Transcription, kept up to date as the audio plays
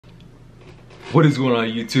What is going on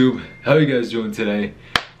YouTube? How are you guys doing today?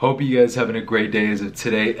 Hope you guys having a great day as of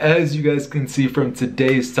today. As you guys can see from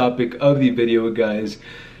today's topic of the video, guys,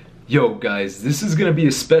 guys, this is gonna be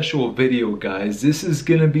a special video, guys. This is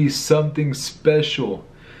gonna be something special.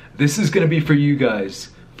 This is gonna be for you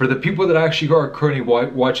guys, for the people that actually are currently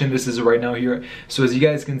watching this as right now here. So as you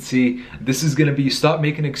guys can see, this is gonna be stop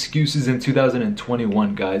making excuses in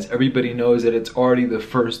 2021, guys. Everybody knows that it's already the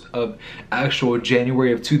 1st of actual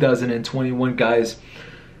January of 2021, guys.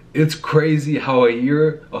 It's crazy how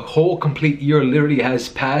a whole complete year literally has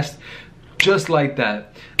passed just like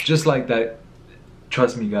that. Just like that.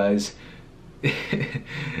 Trust me, guys.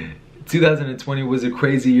 2020 was a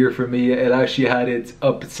crazy year for me. It actually had its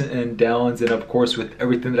ups and downs, and of course with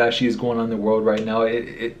everything that actually is going on in the world right now,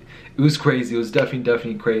 it was crazy. It was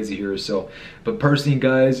definitely crazy here. So, but personally,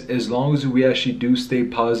 guys, as long as we actually do stay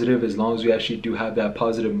positive, as long as we actually do have that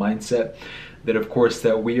positive mindset, that of course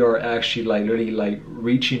that we are actually literally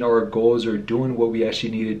reaching our goals or doing what we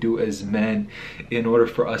actually need to do as men in order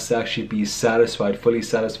for us to actually be satisfied, fully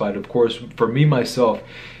satisfied. Of course, for me myself,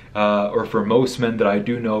 or for most men that I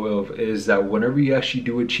do know of, is that whenever you actually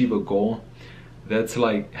do achieve a goal, that's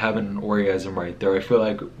like having an orgasm right there. I feel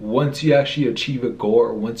like once you actually achieve a goal,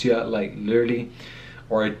 or once you literally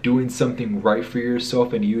are doing something right for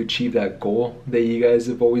yourself and you achieve that goal that you guys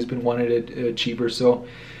have always been wanting to achieve or so,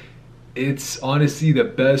 it's honestly the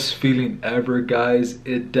best feeling ever, guys.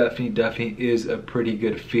 It definitely is a pretty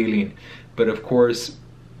good feeling. But of course,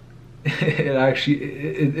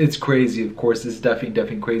 it's crazy. Of course, it's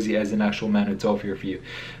definitely crazy as an actual man itself here for you.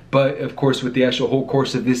 But of course, with the actual whole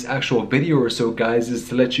course of this actual video or so, guys, is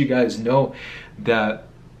to let you guys know that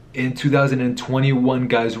in 2021,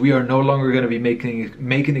 guys, we are no longer going to be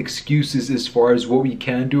making excuses as far as what we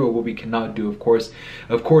can do or what we cannot do. Of course,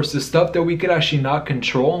 the stuff that we could actually not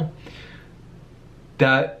control,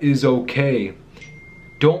 that is okay.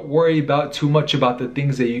 Don't worry about too much about the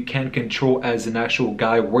things that you can control as an actual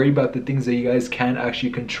guy. Worry about the things that you guys can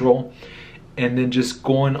actually control, and then just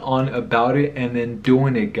going on about it and then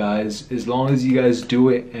doing it, guys. As long as you guys do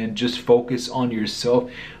it and just focus on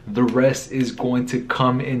yourself, the rest is going to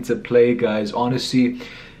come into play, guys. Honestly,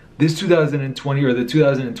 this 2020, or the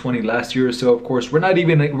 2020 last year or so, of course, we're not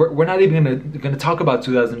even gonna talk about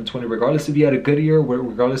 2020, regardless if you had a good year,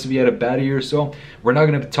 regardless if you had a bad year or so. We're not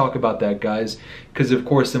gonna talk about that, guys, because of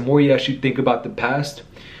course the more you actually think about the past,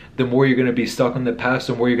 the more you're gonna be stuck on the past,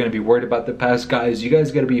 the more you're gonna be worried about the past. Guys, you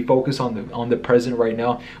guys gotta be focused on the present right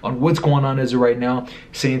now, on what's going on as of right now,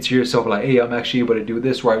 saying to yourself like, hey, I'm actually able to do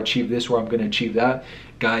this, or I achieve this, or I'm gonna achieve that.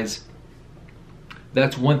 Guys,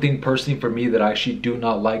 that's one thing personally for me that I actually do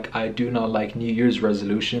not like. I do not like New Year's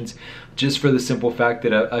resolutions, just for the simple fact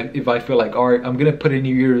that if I feel like, all right, I'm gonna put a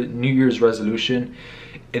New Year's resolution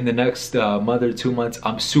in the next month or 2 months,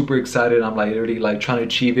 I'm super excited, I'm literally trying to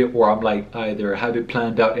achieve it, or I'm either have it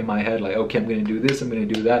planned out in my head, okay, I'm gonna do this, I'm gonna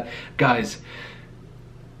do that. Guys,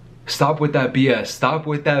 stop with that BS. Stop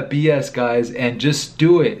with that BS, guys, and just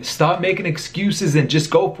do it. Stop making excuses and just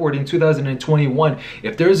go for it in 2021.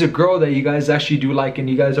 If there's a girl that you guys actually do like, and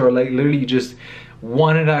you guys are literally just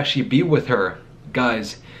wanting to actually be with her,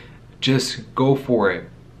 guys, just go for it.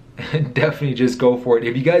 Definitely just go for it.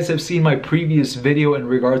 If you guys have seen my previous video in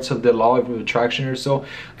regards to the law of attraction or so,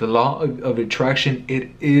 the law of attraction,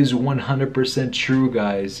 it is 100% true,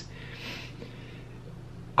 guys.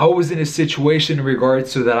 I was in a situation in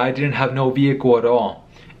regards to that I didn't have no vehicle at all,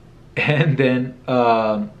 and then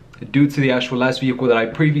due to the actual last vehicle that I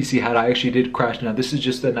previously had, I actually did crash. Now this is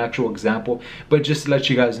just an actual example, but just to let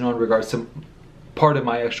you guys know in regards to part of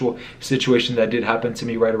my actual situation that did happen to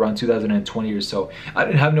me right around 2020 or so. I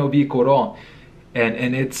didn't have no vehicle at all,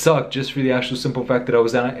 and it sucked just for the actual simple fact that I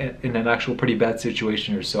was in an actual pretty bad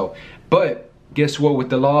situation or so. But guess what? With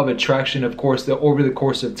the law of attraction, of course, over the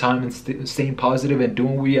course of time and staying positive and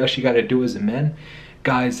doing what we actually got to do as men,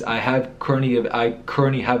 guys, I currently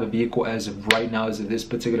have a vehicle as of right now, as of this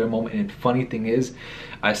particular moment. And funny thing is,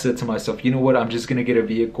 I said to myself, you know what? I'm just gonna get a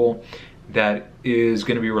vehicle that is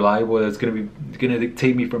gonna be reliable. That's gonna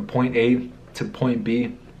take me from point A to point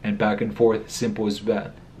B and back and forth. Simple as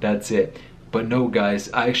that. That's it. But no, guys,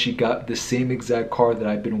 I actually got the same exact car that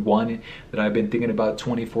I've been wanting, that I've been thinking about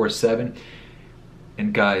 24/7.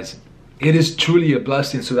 And guys, it is truly a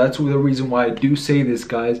blessing. So that's the reason why I do say this,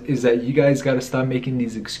 guys, is that you guys got to stop making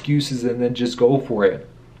these excuses and then just go for it.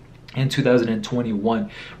 in 2021,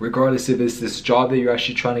 regardless if it's this job that you're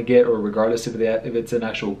actually trying to get, or regardless if it's an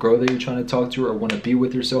actual girl that you're trying to talk to or want to be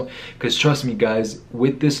with or so. Because trust me guys,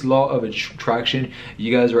 with this law of attraction,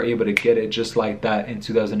 you guys are able to get it just like that in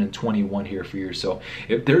 2021 here for yourself.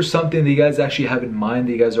 If there's something that you guys actually have in mind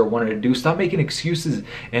that you guys are wanting to do, stop making excuses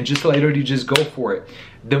and just literally just go for it.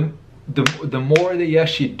 The more that you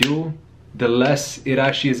actually do, the less it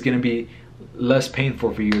actually is going to be less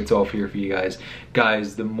painful for you. It's all here for you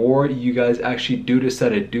guys. The more you guys actually do decide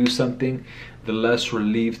to do something, the less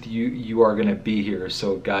relieved you are going to be here.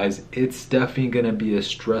 So guys, it's definitely going to be a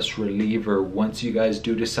stress reliever once you guys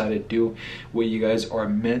do decide to do what you guys are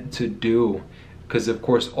meant to do. Because of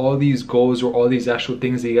course, all these goals or all these actual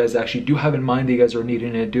things that you guys actually do have in mind that you guys are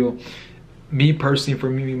needing to do, me personally, for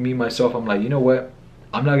me myself, I'm like, you know what,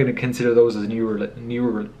 I'm not going to consider those as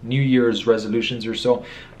New Year's resolutions or so,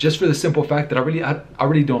 just for the simple fact that I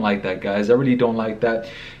really don't like that, guys. I really don't like that.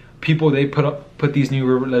 People, they put these New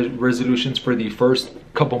Year resolutions for the first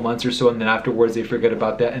couple months or so, and then afterwards they forget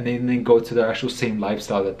about that, and then go to their actual same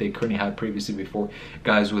lifestyle that they currently had previously before.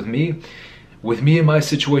 Guys, with me in my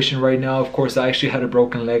situation right now, of course, I actually had a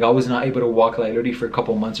broken leg. I was not able to walk like literally for a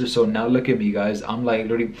couple months or so. Now look at me, guys. I'm like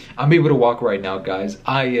literally, I'm able to walk right now, guys.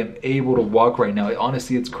 I am able to walk right now.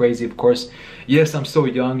 Honestly, it's crazy. Of course, yes, I'm still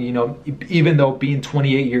young, you know, even though being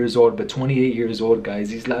 28 years old, but 28 years old, guys,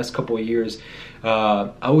 these last couple of years,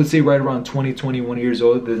 I would say right around 21 years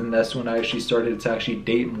old, then that's when I actually started to actually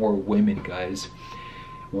date more women, guys.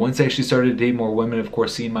 Once I actually started to date more women, of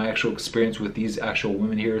course, seeing my actual experience with these actual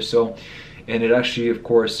women here, so, and it actually, of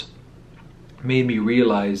course, made me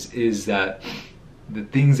realize is that the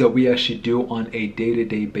things that we actually do on a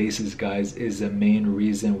day-to-day basis, guys, is the main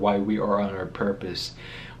reason why we are on our purpose.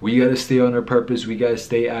 We got to stay on our purpose. We got to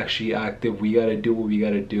stay actually active. We got to do what we got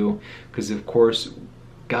to do. Because, of course,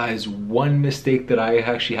 guys, one mistake that I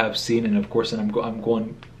actually have seen, and of course, and I'm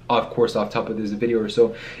going of course off top of this video or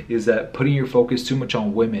so, is that putting your focus too much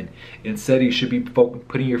on women. Instead, you should be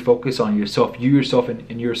putting your focus on yourself, yourself,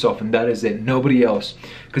 and yourself, and that is it. Nobody else.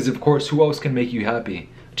 Because of course, who else can make you happy?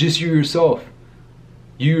 Just you yourself.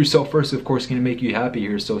 You yourself first, of course, can make you happy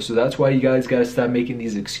here. So that's why you guys got to stop making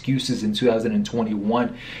these excuses in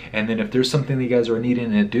 2021. And then if there's something that you guys are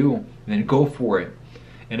needing to do, then go for it.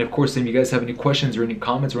 And of course, if you guys have any questions or any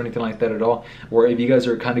comments or anything like that at all, or if you guys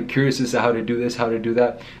are kind of curious as to how to do this, how to do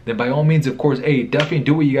that, then by all means, of course, hey, definitely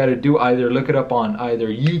do what you got to do. Either look it up on either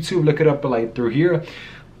YouTube, look it up like through here,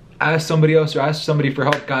 ask somebody else or ask somebody for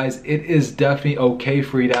help. Guys, it is definitely okay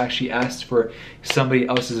for you to actually ask for somebody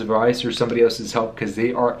else's advice or somebody else's help, because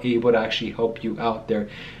they are able to actually help you out there.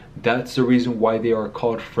 That's the reason why they are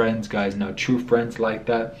called friends, guys. Now, true friends like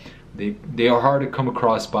that, they are hard to come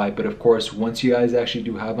across by, but of course, once you guys actually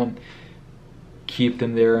do have them, keep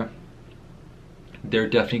them there. They're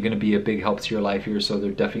definitely going to be a big help to your life here, so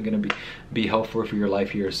they're definitely going to be helpful for your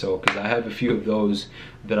life here. So because I have a few of those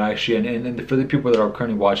that I actually, and for the people that are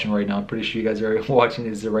currently watching right now, I'm pretty sure you guys are watching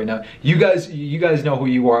this right now, you guys know who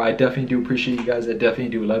you are. I definitely do appreciate you guys. I definitely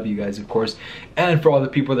do love you guys, of course. And for all the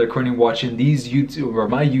people that are currently watching these YouTube or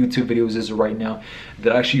my YouTube videos as of right now,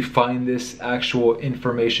 that actually find this actual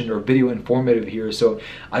information or video informative here, so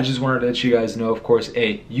I just wanted to let you guys know, of course,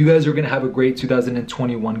 hey, you guys are gonna have a great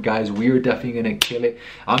 2021, guys. We are definitely gonna kill it.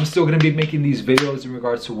 I'm still gonna be making these videos in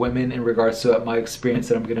regards to women, in regards to my experience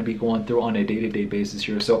that I'm gonna be going through on a day-to-day basis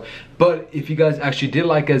here. So, but if you guys actually did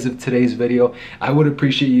like as of today's video, I would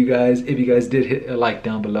appreciate you guys if you guys did hit a like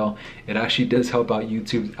down below. It actually does help out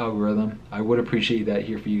YouTube's algorithm. I would appreciate that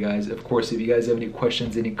here for you guys. Of course, if you guys have any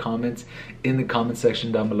questions, any comments, in the comment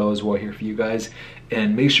section down below as well here for you guys.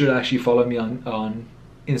 And make sure to actually follow me on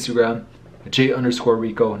Instagram,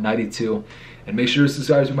 J_Rico92, and make sure to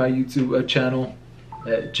subscribe to my YouTube channel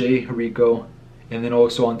at JRico. And then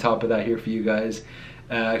also on top of that here for you guys,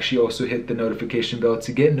 actually also hit the notification bell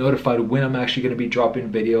to get notified when I'm actually going to be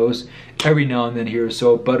dropping videos every now and then here or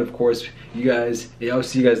so. But of course, you guys, I'll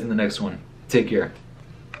see you guys in the next one. Take care.